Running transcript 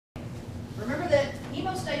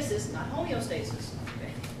hemostasis, not homeostasis.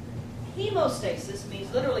 Okay. Hemostasis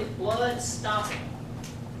means literally blood stopping.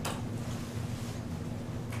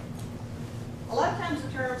 A lot of times the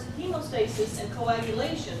terms hemostasis and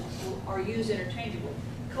coagulation are used interchangeably.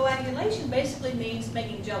 Coagulation basically means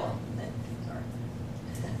making jello. Sorry.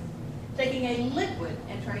 Taking a liquid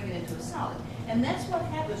and turning it into a solid. And that's what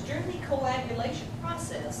happens during the coagulation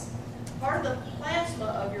process. Part of the plasma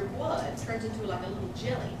of your blood turns into like a little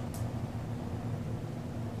jelly.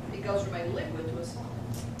 It goes from a liquid to a solid.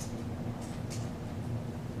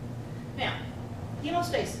 Now,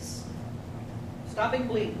 hemostasis, stopping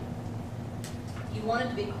bleeding. You want it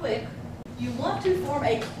to be quick. You want to form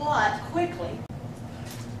a clot quickly,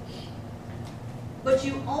 but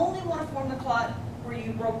you only want to form the clot where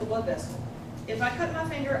you broke the blood vessel. If I cut my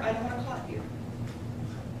finger, I don't want to clot here.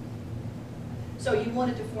 So you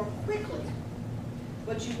want it to form quickly,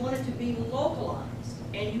 but you want it to be localized,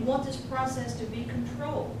 and you want this process to be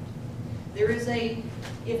controlled. There is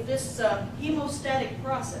if this hemostatic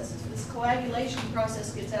process, if this coagulation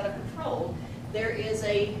process gets out of control, there is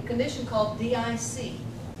a condition called DIC,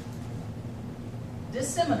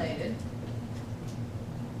 disseminated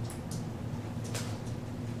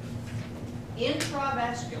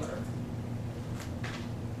intravascular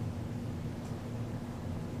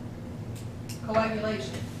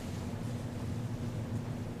coagulation.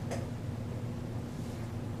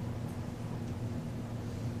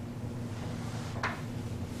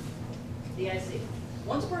 DIC.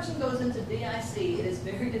 Once a person goes into DIC, it is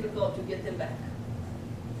very difficult to get them back.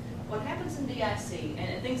 What happens in DIC,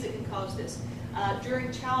 and things that can cause this,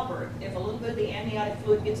 during childbirth, if a little bit of the amniotic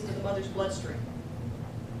fluid gets into the mother's bloodstream,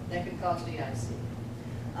 that can cause DIC.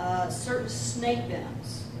 Certain snake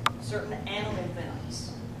venoms, certain animal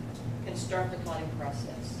venoms can start the clotting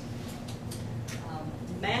process.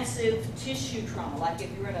 Massive tissue trauma, like if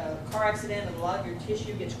you're in a car accident and a lot of your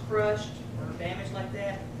tissue gets crushed or damaged like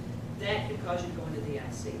that, that can cause you to go into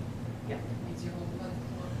DIC. Yeah.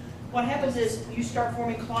 What happens is you start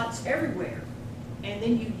forming clots everywhere, and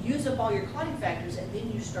then you use up all your clotting factors, and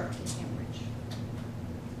then you start to hemorrhage.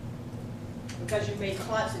 Because you made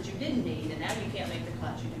clots that you didn't need, and now you can't make the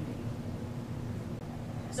clots you do need.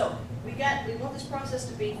 So we want this process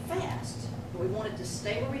to be fast, but we want it to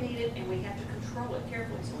stay where we need it, and we have to control it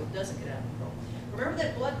carefully so it doesn't get out of control. Remember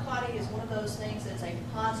that blood clotting is one of those things that's a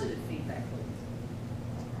positive feedback loop.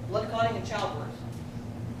 Blood clotting in childbirth.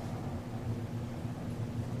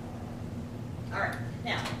 All right,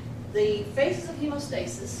 now, the phases of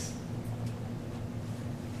hemostasis,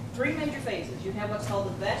 3 major phases. You have what's called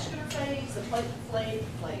the vascular phase, the platelet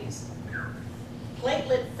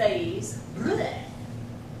phase,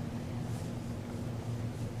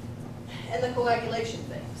 and the coagulation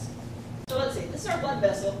phase. So let's see, this is our blood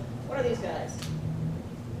vessel. What are these guys?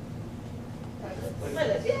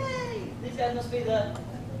 Platelets, yay! These guys must be the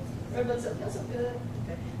red blood cell. That's good.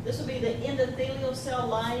 Okay. This will be the endothelial cell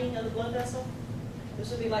lining of the blood vessel. This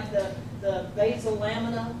would be like the basal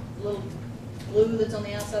lamina, the little glue that's on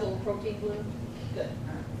the outside, a little protein glue. Good.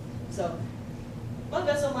 All right. So, blood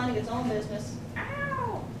vessel minding its own business.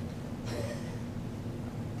 Ow!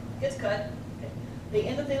 Gets cut. Okay. The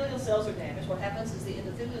endothelial cells are damaged. What happens is the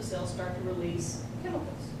endothelial cells start to release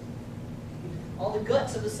chemicals. All the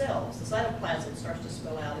guts of the cells, the cytoplasm starts to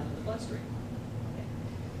spill out into the bloodstream. Okay.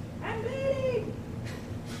 I'm bleeding!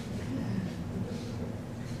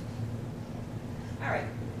 All right,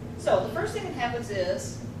 so the first thing that happens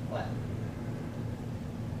is, what?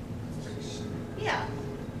 Yeah,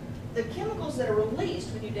 the chemicals that are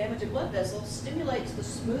released when you damage a blood vessel stimulates the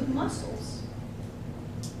smooth muscles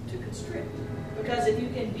to constrict. Because if you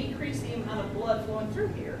can decrease the amount of blood flowing through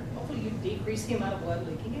here, hopefully you decrease the amount of blood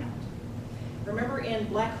leaking out. Remember in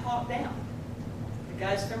Black Hawk Down, the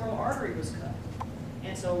guy's femoral artery was cut.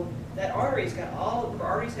 And so that artery's got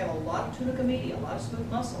arteries have a lot of tunica media, a lot of smooth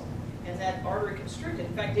muscle. And that artery constricted.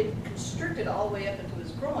 In fact, it constricted all the way up into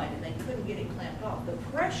his groin, and they couldn't get it clamped off. The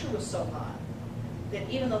pressure was so high that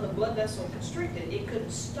even though the blood vessel constricted, it couldn't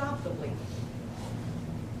stop the bleeding.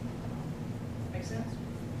 Make sense?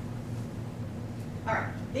 All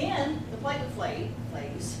right. Then the platelet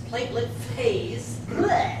phase,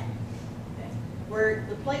 okay, where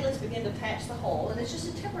the platelets begin to patch the hole, and it's just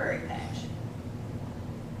a temporary patch.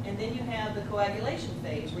 And then you have the coagulation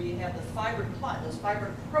phase, where you have the fibrin clot, those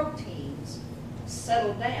fibrin proteins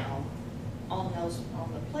settle down on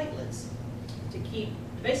the platelets to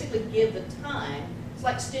basically give the time. It's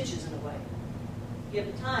like stitches in a way. Give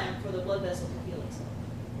the time for the blood vessel to heal itself.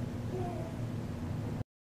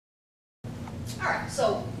 All right,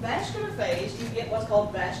 so vascular phase, you get what's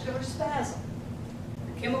called vascular spasm.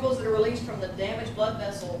 The chemicals that are released from the damaged blood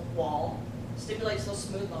vessel wall stimulates those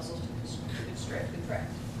smooth muscles to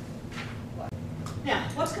contract. Now,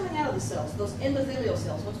 what's coming out of the cells? Those endothelial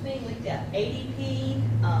cells, what's being leaked out? ADP,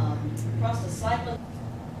 prostacyclin.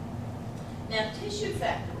 Now, tissue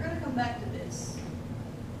factor, we're going to come back to this.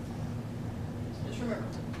 Just remember.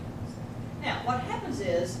 Now, what happens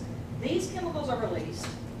is, these chemicals are released,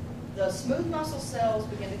 the smooth muscle cells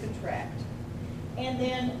begin to contract, and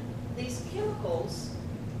then these chemicals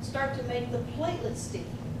start to make the platelets sticky.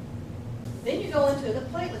 Then you go into the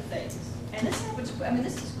platelet phase, and this happens,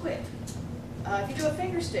 this is quick. If you do a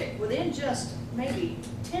finger stick, within just maybe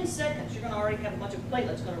 10 seconds, you're going to already have a bunch of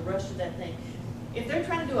platelets going to rush to that thing. If they're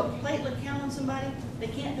trying to do a platelet count on somebody, they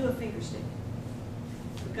can't do a finger stick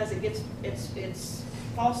because it's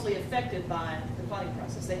falsely affected by the clotting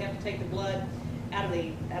process. They have to take the blood out of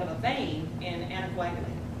a vein and anticoagulate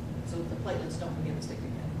it so that the platelets don't begin to stick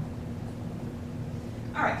together.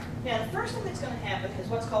 All right, now the first thing that's going to happen is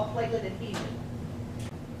what's called platelet adhesion.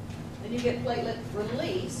 Then you get platelet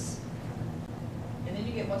release, and then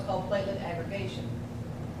you get what's called platelet aggregation.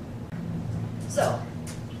 So,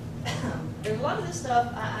 there's a lot of this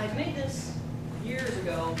stuff. I made this years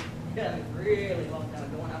ago, a really long time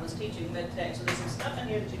ago when I was teaching med tech. So there's some stuff in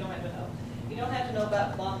here that you don't have to know. You don't have to know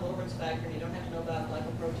about von Willebrand's factor, and you don't have to know about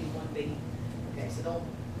glycoprotein 1B. Okay, so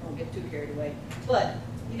don't get too carried away. But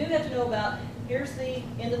you do have to know about, here's the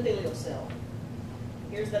endothelial cell.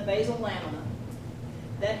 Here's the basal lamina.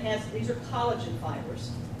 That has, these are collagen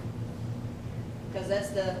fibers. Because that's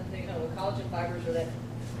the collagen fibers are that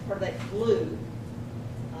part of that glue.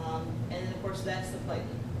 And then of course that's the platelet.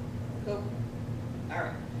 Cool. All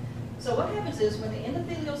right. So what happens is when the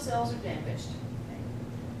endothelial cells are damaged,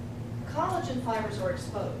 okay, collagen fibers are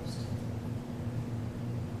exposed.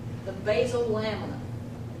 The basal lamina,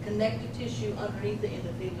 the connective tissue underneath the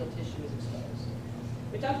endothelial tissue is exposed.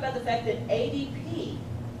 We talked about the fact that ADP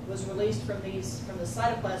was released from the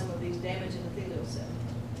cytoplasm of these damaged endothelial cells.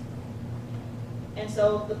 And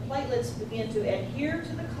so the platelets begin to adhere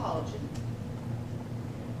to the collagen.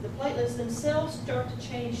 The platelets themselves start to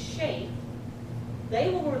change shape. They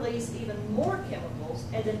will release even more chemicals,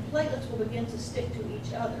 and then platelets will begin to stick to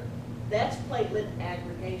each other. That's platelet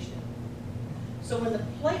aggregation. So when the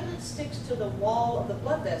platelet sticks to the wall of the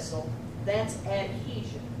blood vessel, that's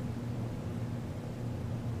adhesion.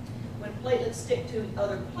 When platelets stick to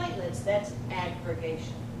other platelets, that's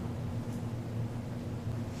aggregation.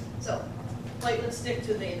 So platelets stick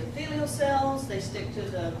to the endothelial cells, they stick to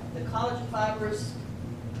the collagen fibers,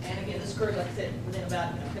 and again, this occurs, like I said, within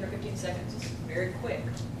about 10 or 15 seconds. It's very quick.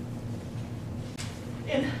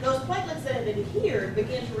 And those platelets that adhere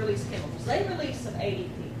begin to release chemicals. They release some ADP.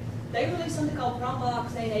 They release something called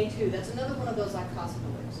thromboxane A2. That's another one of those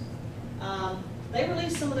eicosanoids. They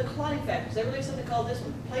release some of the clotting factors. They release something called this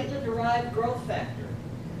one, platelet-derived growth factor.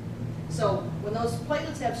 So when those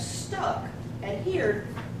platelets have stuck, adhered,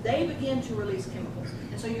 they begin to release chemicals.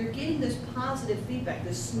 And so you're getting this positive feedback,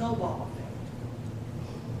 this snowball effect.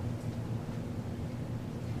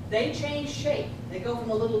 They change shape. They go from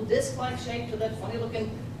a little disc-like shape to that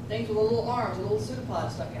funny-looking things with little arms, a little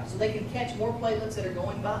pseudopod stuck out, so they can catch more platelets that are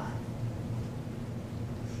going by.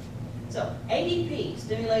 So ADP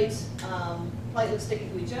stimulates platelets sticking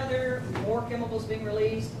to each other, more chemicals being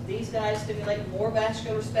released. These guys stimulate more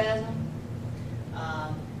vascular spasm.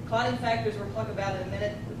 Clotting factors we'll talk about in a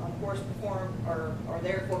minute, of course, are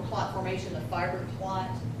there for clot formation, the fibrin clot.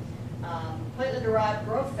 Platelet-derived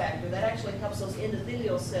growth factor, that actually helps those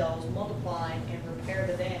endothelial cells multiply and repair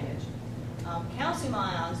the damage. Calcium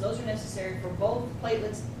ions, those are necessary for both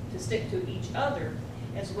platelets to stick to each other,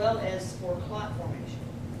 as well as for clot formation.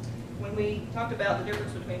 When we talked about the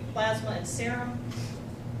difference between plasma and serum,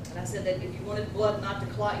 and I said that if you wanted blood not to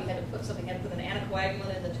clot, you had to put an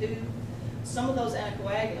anticoagulant in the tube. Some of those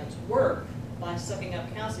anticoagulants work by sucking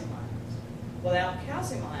up calcium ions. Without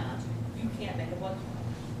calcium ions, you can't make a blood clot.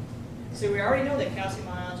 So we already know that calcium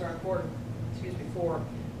ions are important, for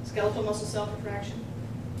skeletal muscle cell contraction.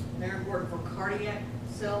 They're important for cardiac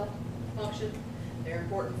cell function. They're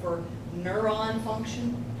important for neuron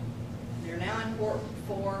function. They're now important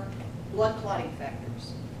for blood clotting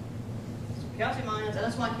factors. So calcium ions, and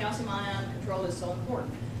that's why calcium ion control is so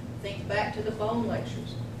important. Think back to the bone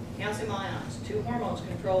lectures. Calcium ions, 2 hormones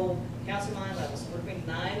control calcium ion levels, between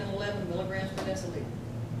 9 and 11 milligrams per deciliter.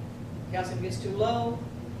 Calcium gets too low,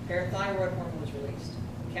 parathyroid hormone is released.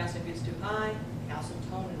 Calcium gets too high,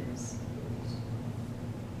 calcitonin is released.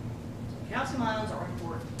 So calcium ions are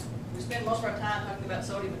important. We spend most of our time talking about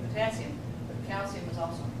sodium and potassium, but calcium is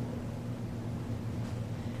also important.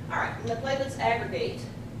 All right, and the platelets aggregate,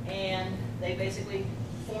 and they basically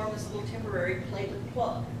form this little temporary platelet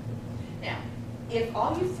plug. Now, if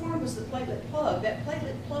all you formed was the platelet plug, that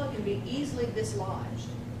platelet plug can be easily dislodged.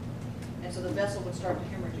 And so the vessel would start to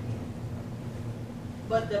hemorrhage again.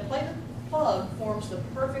 But the platelet plug forms the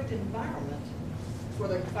perfect environment for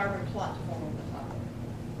the fibrin clot to form over the top of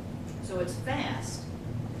it. So it's fast,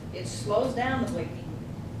 it slows down the bleeding,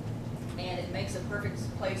 and it makes a perfect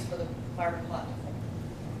place for the fibrin clot to form.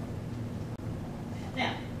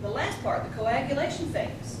 Now, the last part, the coagulation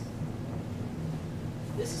phase.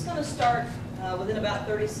 This is going to start within about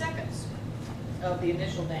 30 seconds of the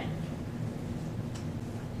initial damage.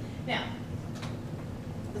 Now,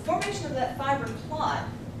 the formation of that fibrin clot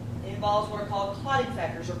involves what are called clotting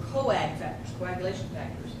factors or coag factors, coagulation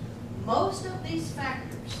factors. Most of these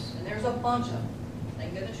factors, and there's a bunch of them,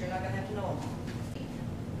 thank goodness you're not going to have to know them all.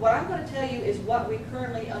 What I'm going to tell you is what we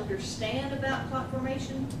currently understand about clot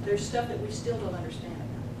formation. There's stuff that we still don't understand about.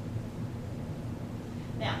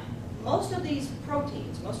 Now, most of these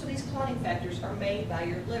proteins, most of these clotting factors are made by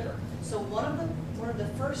your liver. So one of the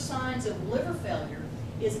first signs of liver failure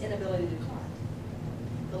is inability to clot.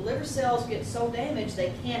 The liver cells get so damaged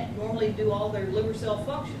they can't normally do all their liver cell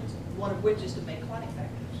functions, one of which is to make clotting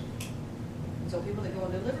factors. So people that go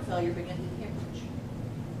into liver failure begin to hemorrhage.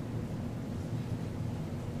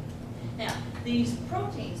 Now, these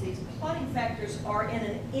proteins, these clotting factors, are in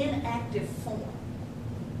an inactive form.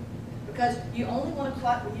 Because you only want to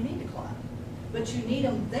clot when you need to clot. But you need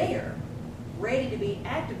them there, ready to be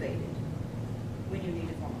activated when you need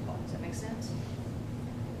to form a clot. Does that make sense?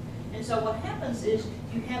 And so what happens is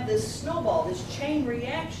you have this snowball, this chain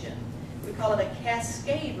reaction. We call it a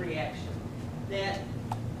cascade reaction. That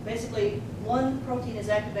basically one protein is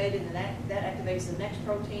activated and that activates the next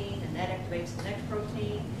protein and that activates the next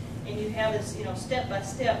protein. And you have this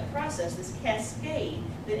step-by-step process, this cascade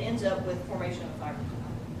that ends up with formation of a fibrin clot.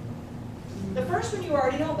 The first one you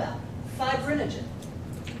already know about, fibrinogen.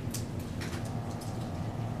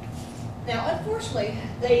 Now, unfortunately,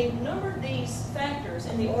 they numbered these factors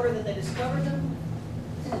in the order that they discovered them,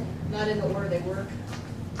 not in the order they work.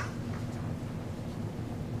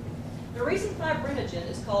 The reason fibrinogen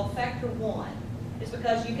is called factor 1 is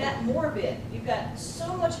because you got more of it. You've got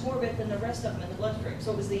so much more of it than the rest of them in the bloodstream,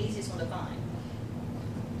 so it was the easiest one to find.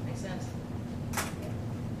 Make sense?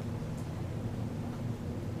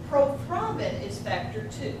 Prothrombin is factor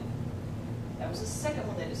 2. That was the second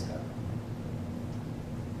one they discovered.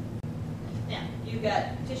 Now, you've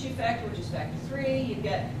got tissue factor, which is factor 3. You've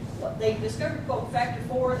got what they discovered, quote, factor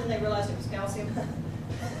 4, then they realized it was calcium.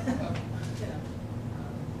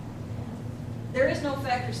 There is no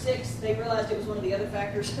factor 6. They realized it was one of the other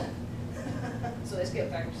factors, so they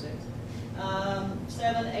skipped factor 6.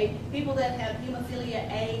 7, 8. People that have hemophilia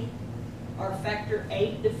A are factor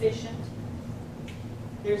 8 deficient.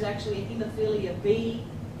 There's actually a hemophilia B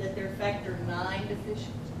that they're factor 9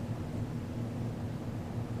 deficient.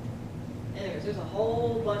 Anyways, there's a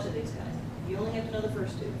whole bunch of these guys. You only have to know the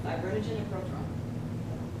first two, fibrinogen and prothrombin.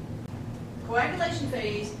 Coagulation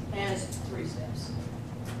phase has 3 steps.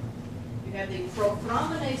 You have the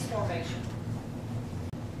prothrombinase formation.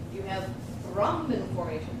 You have thrombin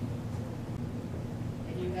formation.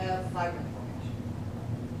 And you have fibrin formation.